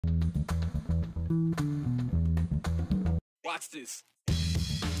justice.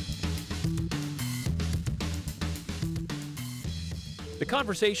 The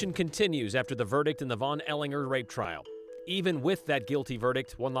conversation continues after the verdict in the Von Ellinger rape trial. Even with that guilty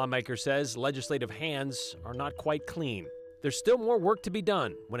verdict, one lawmaker says legislative hands are not quite clean. There's still more work to be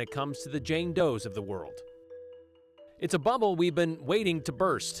done when it comes to the Jane Does of the world. It's a bubble we've been waiting to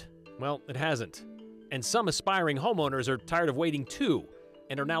burst. Well, it hasn't. And some aspiring homeowners are tired of waiting too,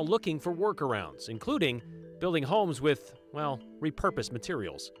 and are now looking for workarounds, including building homes with, well, repurposed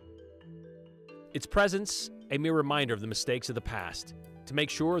materials. Its presence, a mere reminder of the mistakes of the past, to make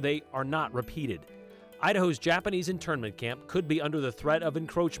sure they are not repeated. Idaho's Japanese internment camp could be under the threat of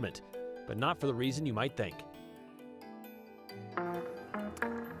encroachment, but not for the reason you might think.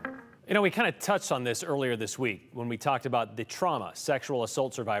 You know, we kind of touched on this earlier this week when we talked about the trauma sexual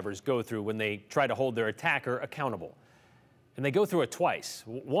assault survivors go through when they try to hold their attacker accountable. And they go through it twice,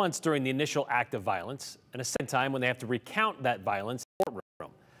 once during the initial act of violence, and a second time when they have to recount that violence in the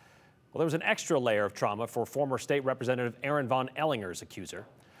courtroom. Well, there was an extra layer of trauma for former state representative Erin Von Ellinger's accuser.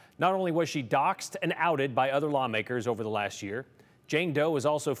 Not only was she doxxed and outed by other lawmakers over the last year, Jane Doe was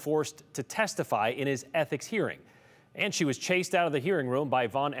also forced to testify in his ethics hearing. And she was chased out of the hearing room by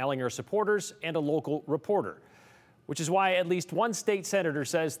Von Ellinger supporters and a local reporter, which is why at least one state senator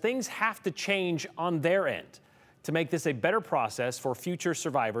says things have to change on their end to make this a better process for future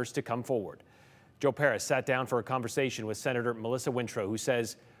survivors to come forward. Joe Paris sat down for a conversation with Senator Melissa Wintrow, who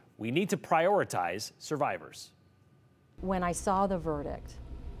says we need to prioritize survivors. When I saw the verdict,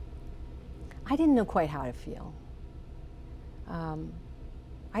 I didn't know quite how to feel.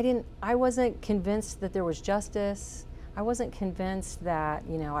 I wasn't convinced that there was justice. I wasn't convinced that,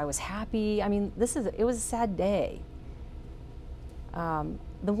 I was happy. I mean, it was a sad day.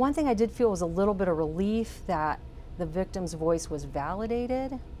 The one thing I did feel was a little bit of relief that the victim's voice was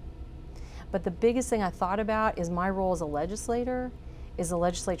validated. But the biggest thing I thought about is my role as a legislator is the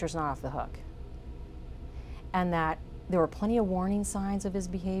legislature's not off the hook. And that there were plenty of warning signs of his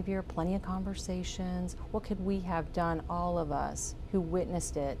behavior, plenty of conversations. What could we have done, all of us who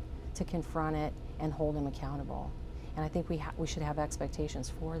witnessed it, to confront it and hold him accountable? And I think we should have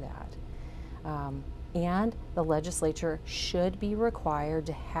expectations for that. And the legislature should be required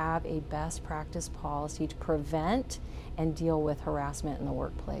to have a best practice policy to prevent and deal with harassment in the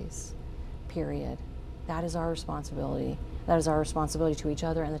workplace, period. That is our responsibility. That is our responsibility to each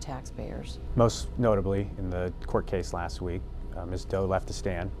other and the taxpayers. Most notably, in the court case last week, Ms. Doe left the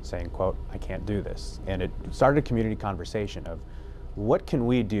stand saying, quote, "I can't do this." And it started a community conversation of what can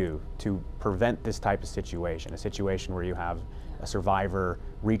we do to prevent this type of situation, a situation where you have a survivor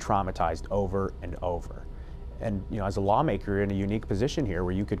re-traumatized over and over. And as a lawmaker, you're in a unique position here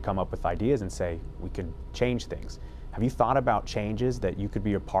where you could come up with ideas and say, we could change things. Have you thought about changes that you could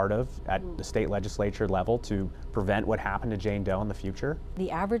be a part of at the state legislature level to prevent what happened to Jane Doe in the future?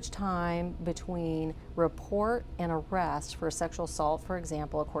 The average time between report and arrest for sexual assault, for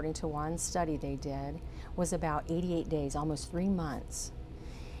example, according to one study they did, was about 88 days, almost 3 months.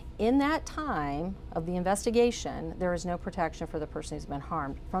 In that time of the investigation, there is no protection for the person who's been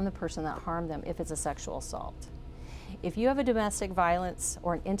harmed from the person that harmed them if it's a sexual assault. If you have a domestic violence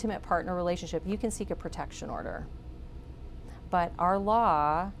or an intimate partner relationship, you can seek a protection order. But our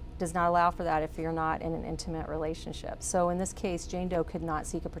law does not allow for that if you're not in an intimate relationship. So in this case, Jane Doe could not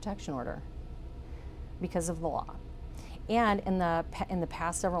seek a protection order because of the law. And in the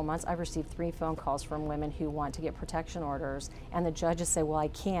past several months, I've received 3 phone calls from women who want to get protection orders, and the judges say, well, I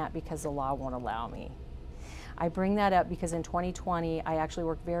can't because the law won't allow me. I bring that up because in 2020, I actually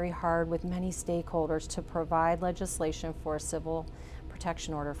worked very hard with many stakeholders to provide legislation for a civil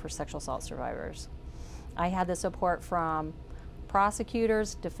protection order for sexual assault survivors. I had the support from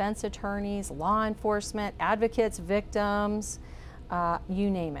prosecutors, defense attorneys, law enforcement, advocates, victims, you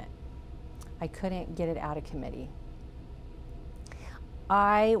name it. I couldn't get it out of committee.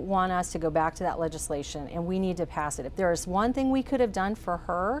 I want us to go back to that legislation, and we need to pass it. If there is one thing we could have done for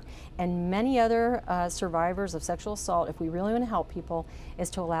her and many other survivors of sexual assault, if we really want to help people, is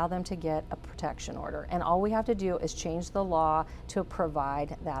to allow them to get a protection order. And all we have to do is change the law to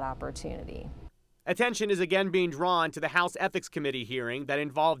provide that opportunity. Attention is again being drawn to the House Ethics Committee hearing that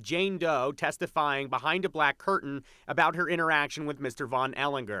involved Jane Doe testifying behind a black curtain about her interaction with Mr. Von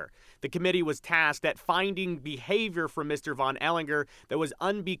Ellinger. The committee was tasked at finding behavior from Mr. Von Ellinger that was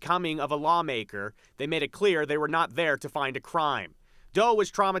unbecoming of a lawmaker. They made it clear they were not there to find a crime. Doe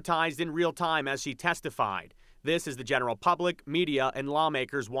was traumatized in real time as she testified. This is the general public, media, and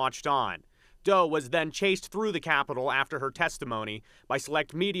lawmakers watched on. Doe was then chased through the Capitol after her testimony by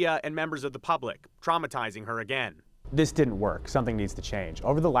select media and members of the public, traumatizing her again. this didn't work, something needs to change.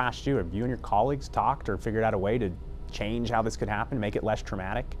 Over the last year, have you and your colleagues talked or figured out a way to change how this could happen, make it less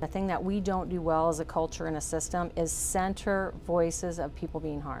traumatic? The thing that we don't do well as a culture and a system is center voices of people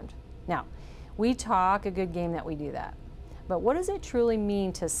being harmed. Now, we talk a good game that we do that. But what does it truly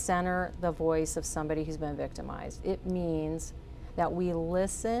mean to center the voice of somebody who's been victimized? It means that we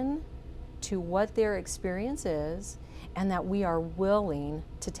listen to what their experience is and that we are willing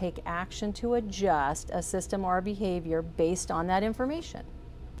to take action to adjust a system or a behavior based on that information.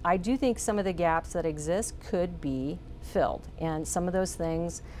 I do think some of the gaps that exist could be filled, and some of those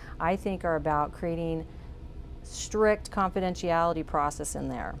things I think are about creating strict confidentiality process in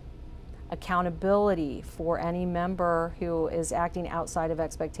there, accountability for any member who is acting outside of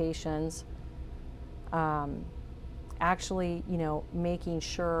expectations, actually, making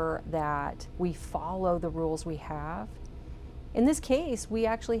sure that we follow the rules we have. In this case, we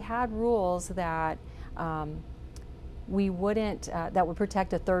actually had rules that we wouldn't, that would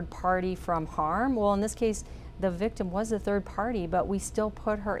protect a third party from harm. Well, in this case, the victim was a third party, but we still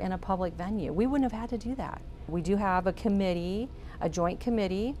put her in a public venue. We wouldn't have had to do that. We do have a committee, a joint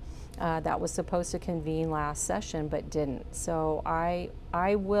committee, that was supposed to convene last session but didn't. So I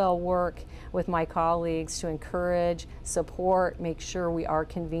will work with my colleagues to encourage, support, make sure we are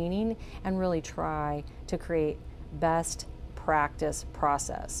convening, and really try to create best practice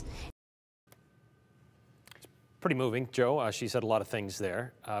process. Pretty moving, Joe. She said a lot of things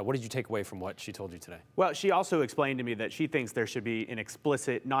there. What did you take away from what she told you today? Well, she also explained to me that she thinks there should be an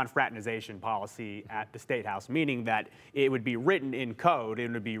explicit non-fraternization policy at the State House, meaning that it would be written in code, it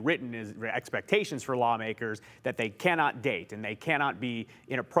would be written as expectations for lawmakers that they cannot date and they cannot be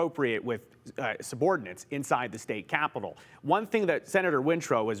inappropriate with subordinates inside the state capitol. One thing that Senator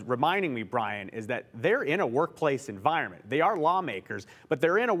Wintrow was reminding me, Brian, is that they're in a workplace environment. They are lawmakers, but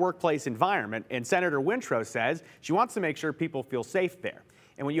they're in a workplace environment, and Senator Wintrow says she wants to make sure people feel safe there.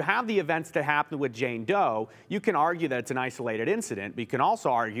 And when you have the events that happened with Jane Doe, you can argue that it's an isolated incident, but you can also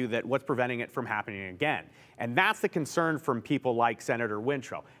argue that what's preventing it from happening again. And that's the concern from people like Senator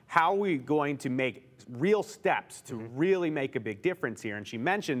Wintrow. How are we going to make real steps to really make a big difference here? And she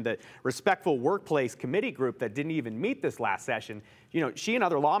mentioned the Respectful Workplace Committee group that didn't even meet this last session. She and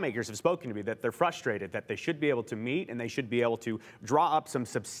other lawmakers have spoken to me that they're frustrated, that they should be able to meet and they should be able to draw up some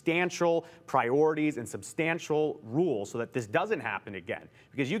substantial priorities and substantial rules so that this doesn't happen again.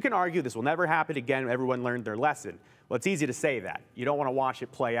 Because you can argue this will never happen again, everyone learned their lesson. Well, it's easy to say that. You don't want to watch it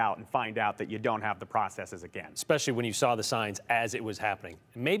play out and find out that you don't have the processes again. Especially when you saw the signs as it was happening.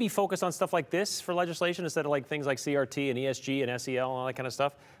 Maybe focus on stuff like this for legislation instead of like things like CRT and ESG and SEL and all that kind of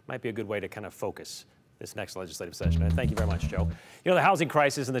stuff. Might be a good way to kind of focus this next legislative session. And thank you very much, Joe. The housing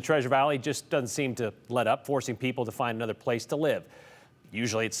crisis in the Treasure Valley just doesn't seem to let up, forcing people to find another place to live.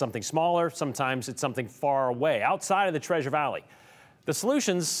 Usually it's something smaller, sometimes it's something far away, outside of the Treasure Valley. The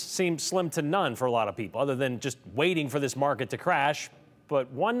solutions seem slim to none for a lot of people, other than just waiting for this market to crash.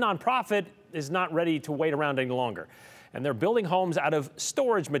 But one nonprofit is not ready to wait around any longer. And they're building homes out of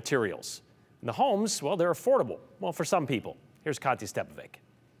storage materials. And the homes, well, they're affordable. Well, for some people. Here's Katya Stepovic.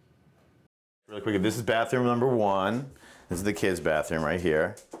 Really quick, this is bathroom number 1. This is the kids' bathroom right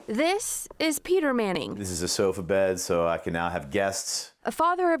here. This is Peter Manning. This is a sofa bed, so I can now have guests. A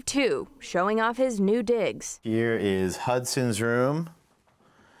father of 2, showing off his new digs. Here is Hudson's room.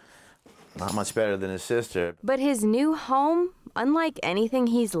 Not much better than his sister. But his new home, unlike anything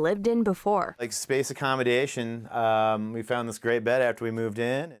he's lived in before. Like space accommodation, we found this great bed after we moved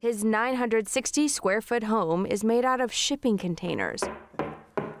in. His 960 square foot home is made out of shipping containers.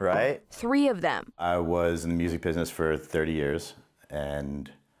 Right? 3 of them. I was in the music business for 30 years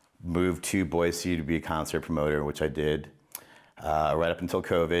and moved to Boise to be a concert promoter, which I did right up until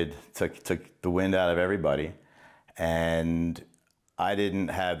COVID. Took the wind out of everybody. And I didn't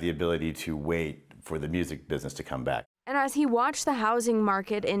have the ability to wait for the music business to come back. And as he watched the housing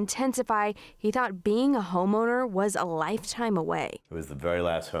market intensify, he thought being a homeowner was a lifetime away. It was the very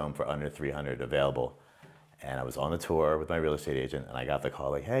last home for under $300 available. And I was on the tour with my real estate agent, and I got the call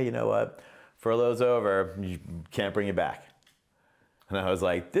like, hey, you know what? Furlough's over, you can't bring it back. And I was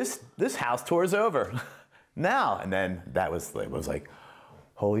like, this house tour is over now. And then it was like,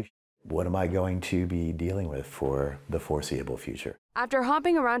 holy shit, what am I going to be dealing with for the foreseeable future? After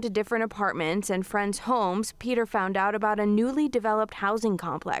hopping around to different apartments and friends' homes, Peter found out about a newly developed housing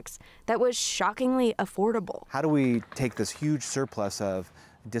complex that was shockingly affordable. How do we take this huge surplus of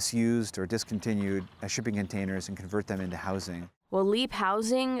disused or discontinued shipping containers and convert them into housing? Well, Leap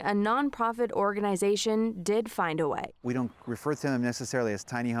Housing, a nonprofit organization, did find a way. We don't refer to them necessarily as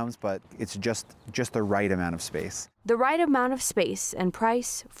tiny homes, but it's just the right amount of space. The right amount of space and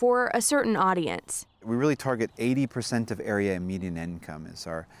price for a certain audience. We really target 80% of area and median income as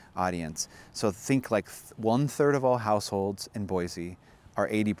our audience. So think like 1/3 of all households in Boise are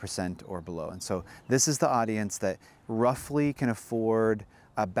 80% or below. And so this is the audience that roughly can afford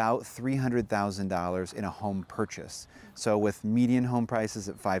about $300,000 in a home purchase. So with median home prices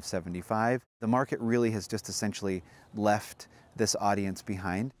at $575,000, the market really has just essentially left this audience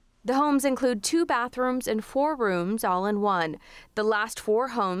behind. The homes include 2 bathrooms and 4 rooms all in one. The last 4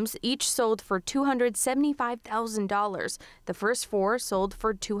 homes each sold for $275,000. The first 4 sold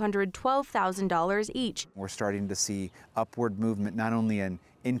for $212,000 each. We're starting to see upward movement, not only in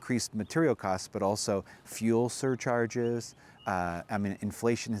increased material costs, but also fuel surcharges.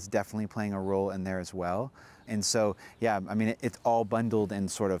 Inflation is definitely playing a role in there as well. And so, it's all bundled in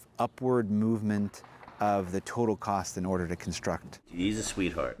sort of upward movement of the total cost in order to construct. He's a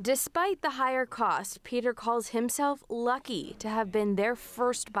sweetheart. Despite the higher cost, Peter calls himself lucky to have been their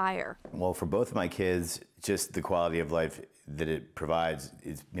first buyer. Well, for both of my kids, just the quality of life that it provides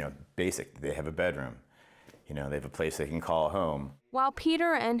is, basic. They have a bedroom. They have a place they can call home. While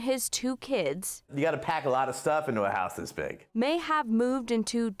Peter and his 2 kids, You got to pack a lot of stuff into a house this big. may have moved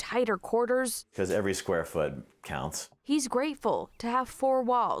into tighter quarters, Because every square foot counts. he's grateful to have 4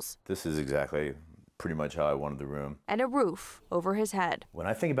 walls This is exactly pretty much how I wanted the room. and a roof over his head. When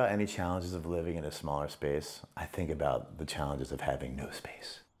I think about any challenges of living in a smaller space, I think about the challenges of having no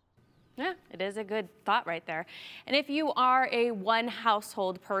space. Yeah, it is a good thought right there. And if you are a one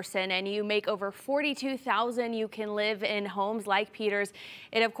household person and you make over $42,000, you can live in homes like Peter's.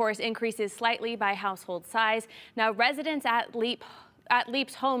 It of course increases slightly by household size. Now residents at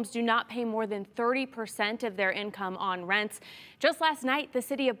Leap's homes do not pay more than 30% of their income on rents. Just last night, the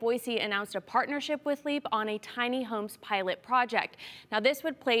city of Boise announced a partnership with Leap on a tiny homes pilot project. Now, this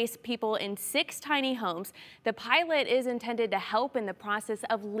would place people in 6 tiny homes. The pilot is intended to help in the process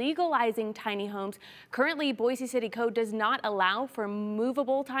of legalizing tiny homes. Currently, Boise City Code does not allow for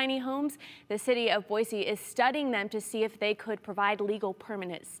movable tiny homes. The city of Boise is studying them to see if they could provide legal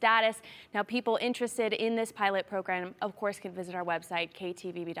permanent status. Now, people interested in this pilot program, of course, can visit our website,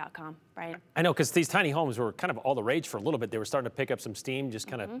 ktvb.com. Brian? I know, because these tiny homes were kind of all the rage for a little bit. They were starting to pick up some steam, just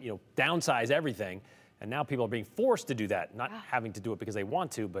kind of, downsize everything. And now people are being forced to do that, not having to do it because they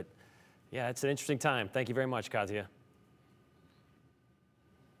want to. But yeah, it's an interesting time. Thank you very much, Katya.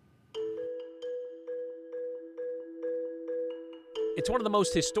 It's one of the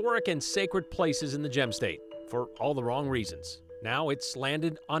most historic and sacred places in the Gem State for all the wrong reasons. Now it's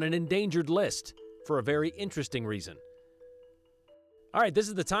landed on an endangered list for a very interesting reason. All right, this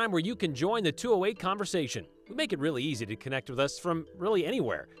is the time where you can join the 208 conversation. We make it really easy to connect with us from really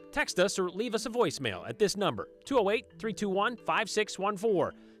anywhere. Text us or leave us a voicemail at this number,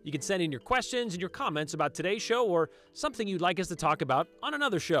 208-321-5614. You can send in your questions and your comments about today's show or something you'd like us to talk about on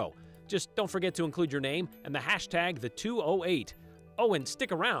another show. Just don't forget to include your name and the hashtag the 208. Oh, and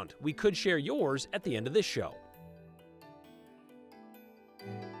stick around. We could share yours at the end of this show.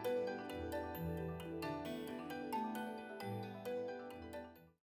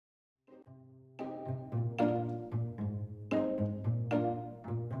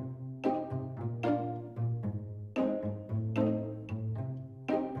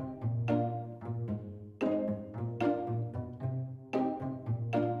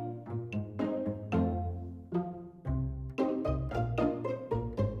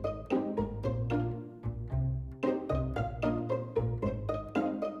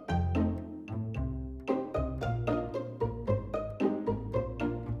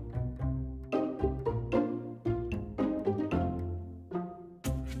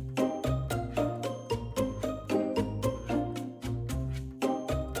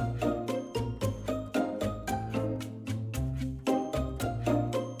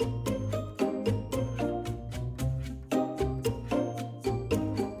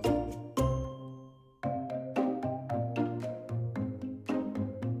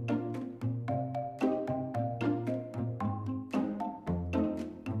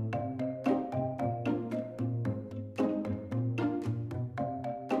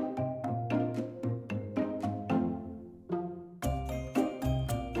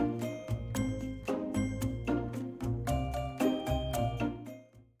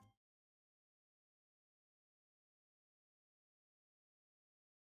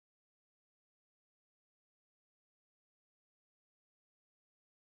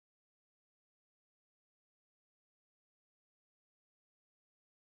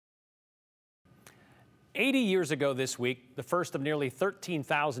 80 years ago this week, the first of nearly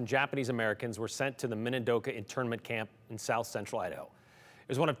 13,000 Japanese Americans were sent to the Minidoka internment camp in south central Idaho. It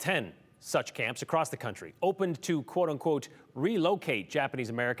was one of 10 such camps across the country, opened to quote unquote relocate Japanese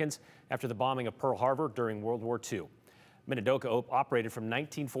Americans after the bombing of Pearl Harbor during World War II. Minidoka operated from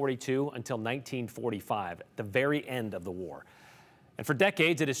 1942 until 1945, at the very end of the war. And for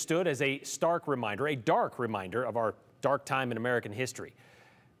decades, it has stood as a stark reminder, a dark reminder of our dark time in American history.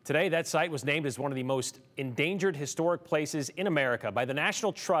 Today, that site was named as one of the most endangered historic places in America by the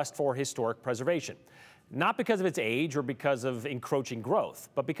National Trust for Historic Preservation. Not because of its age or because of encroaching growth,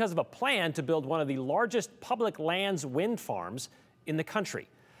 but because of a plan to build one of the largest public lands wind farms in the country.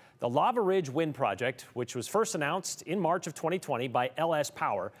 The Lava Ridge Wind Project, which was first announced in March of 2020 by LS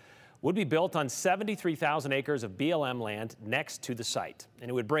Power, would be built on 73,000 acres of BLM land next to the site. And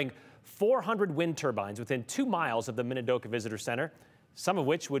it would bring 400 wind turbines within 2 miles of the Minidoka Visitor Center, some of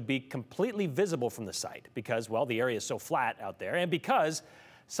which would be completely visible from the site because, well, the area is so flat out there, and because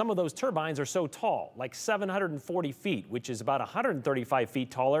some of those turbines are so tall, like 740 feet, which is about 135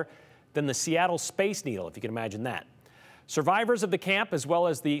 feet taller than the Seattle Space Needle, if you can imagine that. Survivors of the camp, as well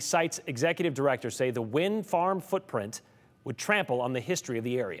as the site's executive director, say the wind farm footprint would trample on the history of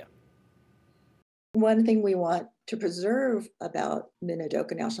the area. One thing we want to preserve about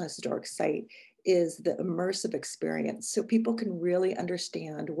Minidoka National Historic Site is the immersive experience, so people can really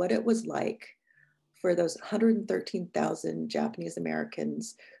understand what it was like for those 113,000 Japanese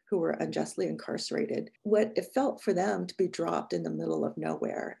Americans who were unjustly incarcerated, what it felt for them to be dropped in the middle of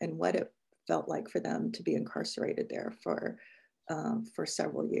nowhere, and what it felt like for them to be incarcerated there for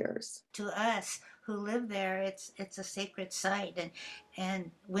several years. To us who live there, it's a sacred site,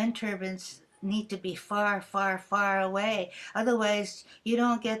 and wind turbines need to be far, far, far away. Otherwise, you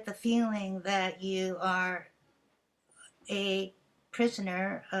don't get the feeling that you are a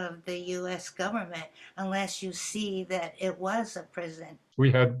prisoner of the U.S. government unless you see that it was a prison.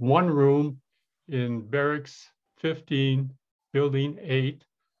 We had one room in Barracks 15, Building 8,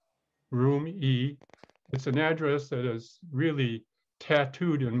 Room E. It's an address that is really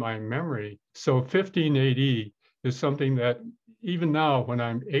tattooed in my memory. So 1580 is something that even now, when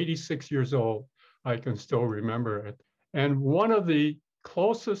I'm 86 years old, I can still remember it. And one of the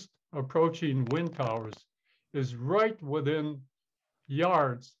closest approaching wind towers is right within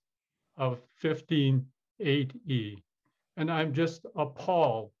yards of 15.8E. And I'm just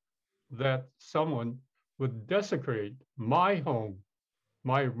appalled that someone would desecrate my home,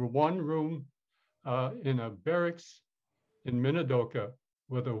 my one room in a barracks in Minidoka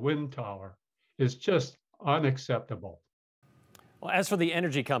with a wind tower. It's just unacceptable. Well, as for the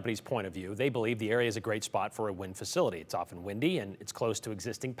energy company's point of view, they believe the area is a great spot for a wind facility. It's often windy and it's close to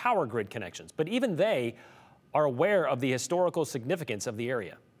existing power grid connections. But even they are aware of the historical significance of the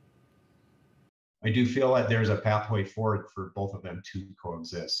area. I do feel that there's a pathway forward for both of them to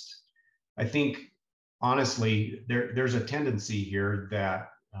coexist. I think, honestly, there's a tendency here that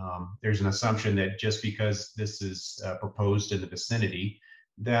there's an assumption that just because this is proposed in the vicinity,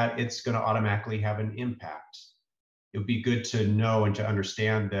 that it's going to automatically have an impact. It would be good to know and to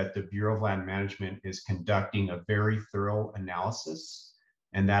understand that the Bureau of Land Management is conducting a very thorough analysis,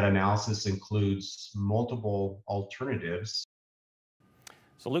 and that analysis includes multiple alternatives.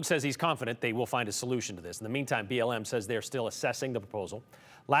 So Luke says he's confident they will find a solution to this. In the meantime, BLM says they're still assessing the proposal.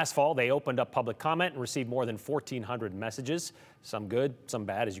 Last fall, they opened up public comment and received more than 1,400 messages, some good, some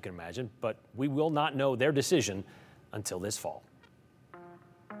bad, as you can imagine, but we will not know their decision until this fall.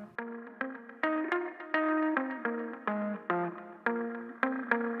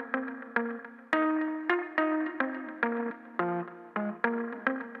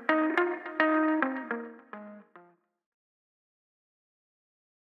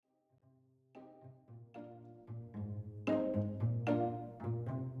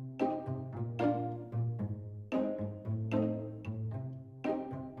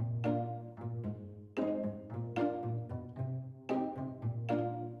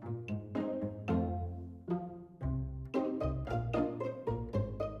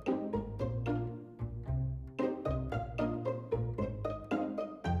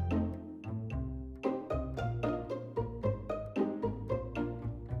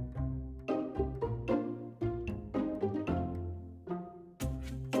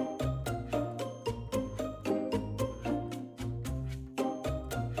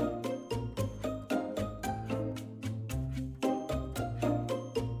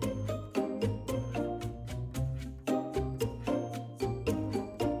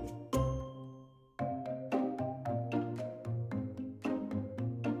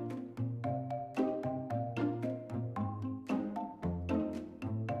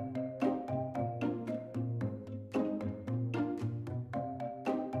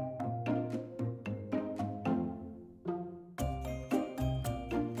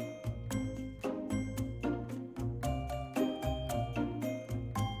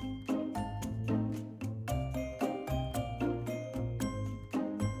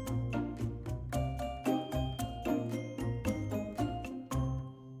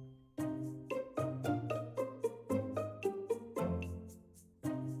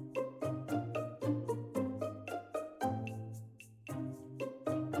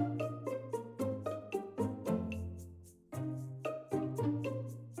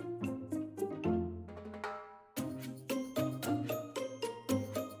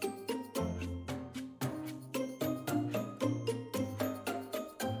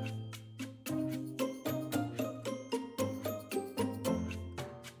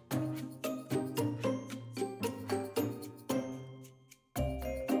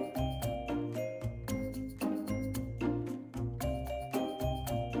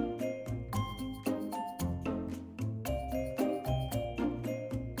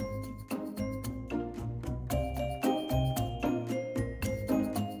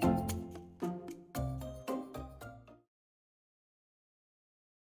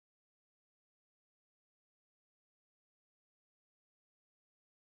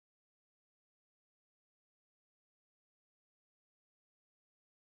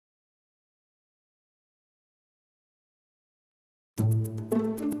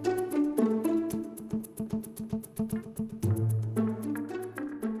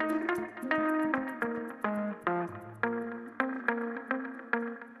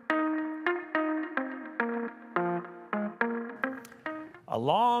 A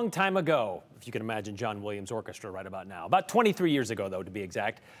long time ago, if you can imagine John Williams' orchestra right about now. About 23 years ago, though, to be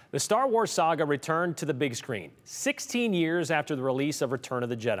exact, the Star Wars saga returned to the big screen, 16 years after the release of Return of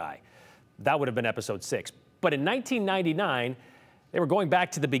the Jedi. That would have been Episode 6. But in 1999, they were going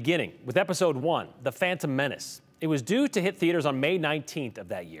back to the beginning with Episode 1, The Phantom Menace. It was due to hit theaters on May 19th of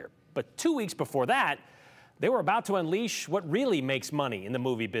that year. But 2 weeks before that, they were about to unleash what really makes money in the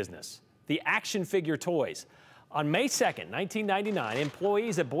movie business, the action figure toys. On May 2nd, 1999,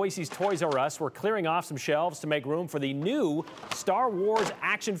 employees at Boise's Toys R Us were clearing off some shelves to make room for the new Star Wars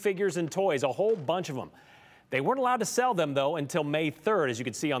action figures and toys, a whole bunch of them. They weren't allowed to sell them, though, until May 3rd, as you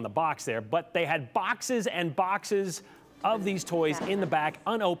can see on the box there, but they had boxes and boxes of these toys in the back,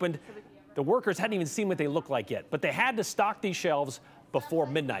 unopened. The workers hadn't even seen what they looked like yet, but they had to stock these shelves before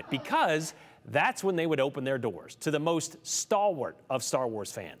midnight because that's when they would open their doors to the most stalwart of Star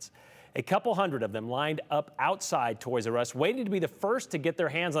Wars fans. A couple hundred of them lined up outside Toys R Us, waiting to be the first to get their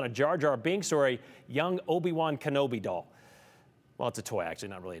hands on a Jar Jar Binks or a young Obi-Wan Kenobi doll. Well, it's a toy, actually,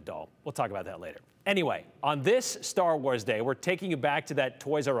 not really a doll. We'll talk about that later. Anyway, on this Star Wars Day, we're taking you back to that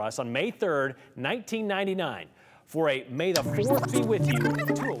Toys R Us on May 3rd, 1999, for a May the 4th be with you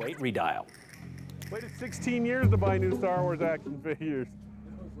 208 redial. Waited 16 years to buy new Star Wars action figures.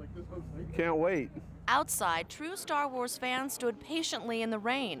 Can't wait. Outside, true Star Wars fans stood patiently in the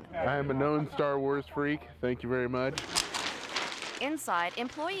rain. I am a known Star Wars freak. Thank you very much. Inside,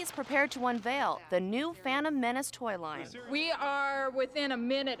 employees prepared to unveil the new Phantom Menace toy line. We are within a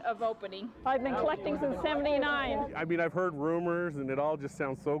minute of opening. I've been collecting since '79. I mean, I've heard rumors, and it all just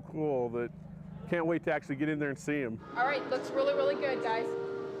sounds so cool that can't wait to actually get in there and see them. All right, looks really, really good, guys.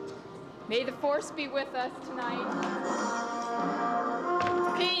 May the Force be with us tonight.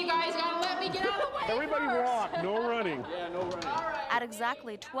 Okay, you guys gotta let me get out of the way. Everybody first. walk, no running. Yeah, no running. All right. At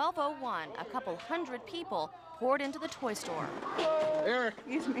exactly 12:01, a couple hundred people poured into the toy store. Eric.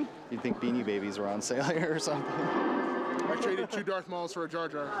 Excuse me. You'd think Beanie Babies were on sale here or something. I traded 2 Darth Mauls for a Jar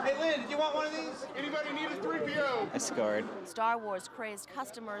Jar. Hey, Lynn, did you want one of these? Anybody need a 3PO? I scarred. Star Wars crazed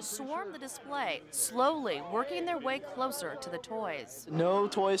customers swarmed the display, slowly working their way closer to the toys. No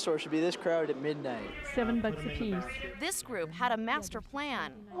toy store should be this crowded at midnight. $7 a piece. This group had a master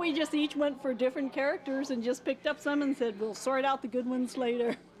plan. We just each went for different characters and just picked up some and said, we'll sort out the good ones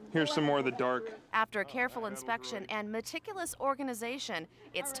later. Here's some more of the dark. After careful inspection and meticulous organization,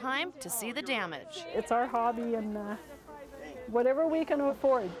 it's time to see the damage. It's our hobby and whatever we can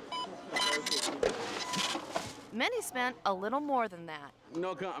afford. Many spent a little more than that.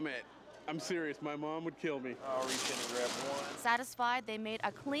 No comment. I'm serious. My mom would kill me. I'll reach in and grab one. Satisfied they made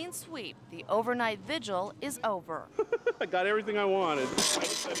a clean sweep, the overnight vigil is over. I got everything I wanted.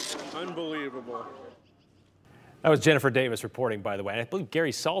 Unbelievable. That was Jennifer Davis reporting, by the way. And I believe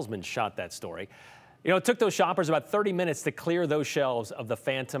Gary Salzman shot that story. You know, it took those shoppers about 30 minutes to clear those shelves of the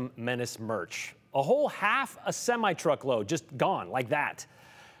Phantom Menace merch. A whole half a semi-truckload just gone like that.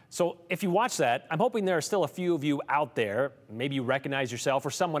 So if you watch that, I'm hoping there are still a few of you out there, maybe you recognize yourself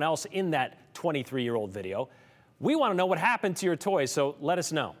or someone else in that 23-year-old video. We want to know what happened to your toys, so let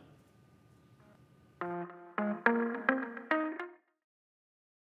us know.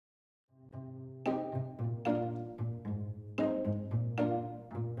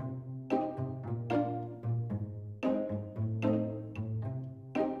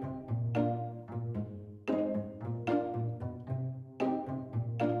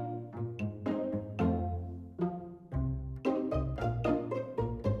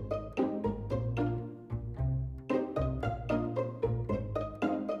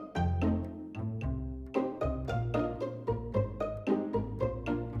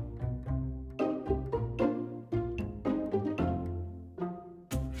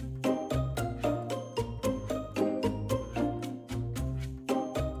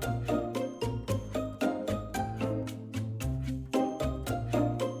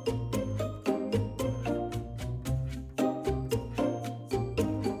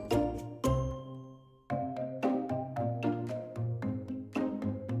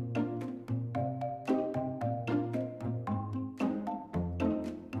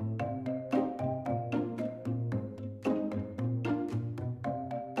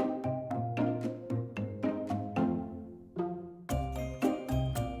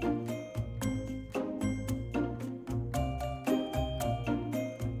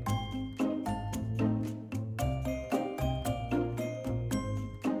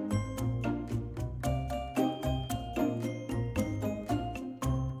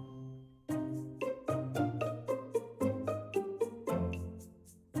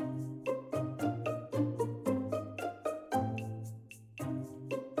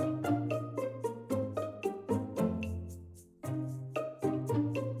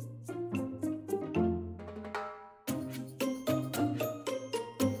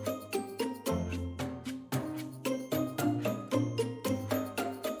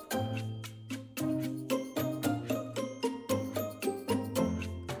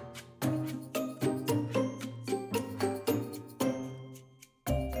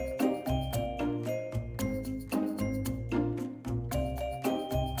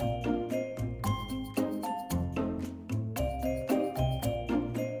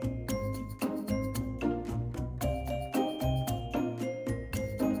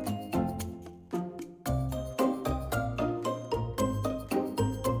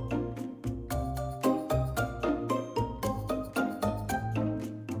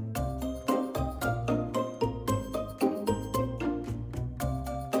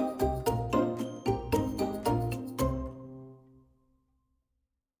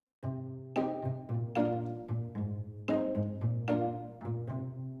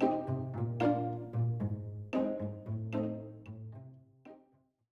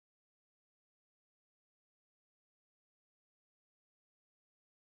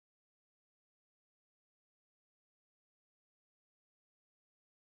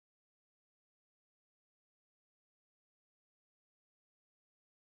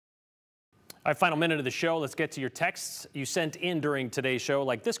 All right, final minute of the show. Let's get to your texts you sent in during today's show,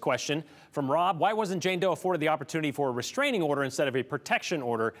 like this question from Rob. Why wasn't Jane Doe afforded the opportunity for a restraining order instead of a protection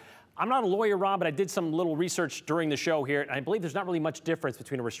order? I'm not a lawyer, Rob, but I did some little research during the show here. And I believe there's not really much difference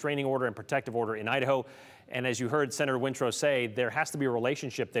between a restraining order and protective order in Idaho. And as you heard Senator Wintrow say, there has to be a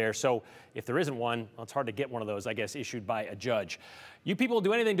relationship there. So if there isn't one, well, it's hard to get one of those, I guess, issued by a judge. You people will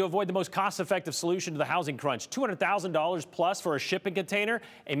do anything to avoid the most cost-effective solution to the housing crunch. $200,000 plus for a shipping container.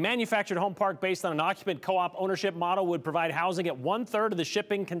 A manufactured home park based on an occupant co-op ownership model would provide housing at 1/3 of the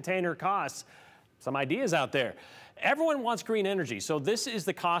shipping container costs. Some ideas out there. Everyone wants green energy, so this is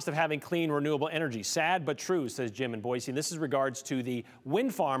the cost of having clean, renewable energy. Sad but true, says Jim in Boise. And this is regards to the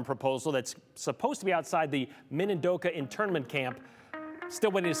wind farm proposal that's supposed to be outside the Minidoka internment camp.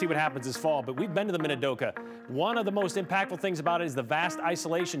 Still waiting to see what happens this fall, but we've been to the Minidoka. One of the most impactful things about it is the vast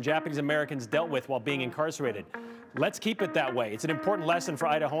isolation Japanese Americans dealt with while being incarcerated. Let's keep it that way. It's an important lesson for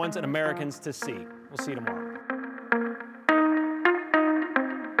Idahoans and Americans to see. We'll see you tomorrow.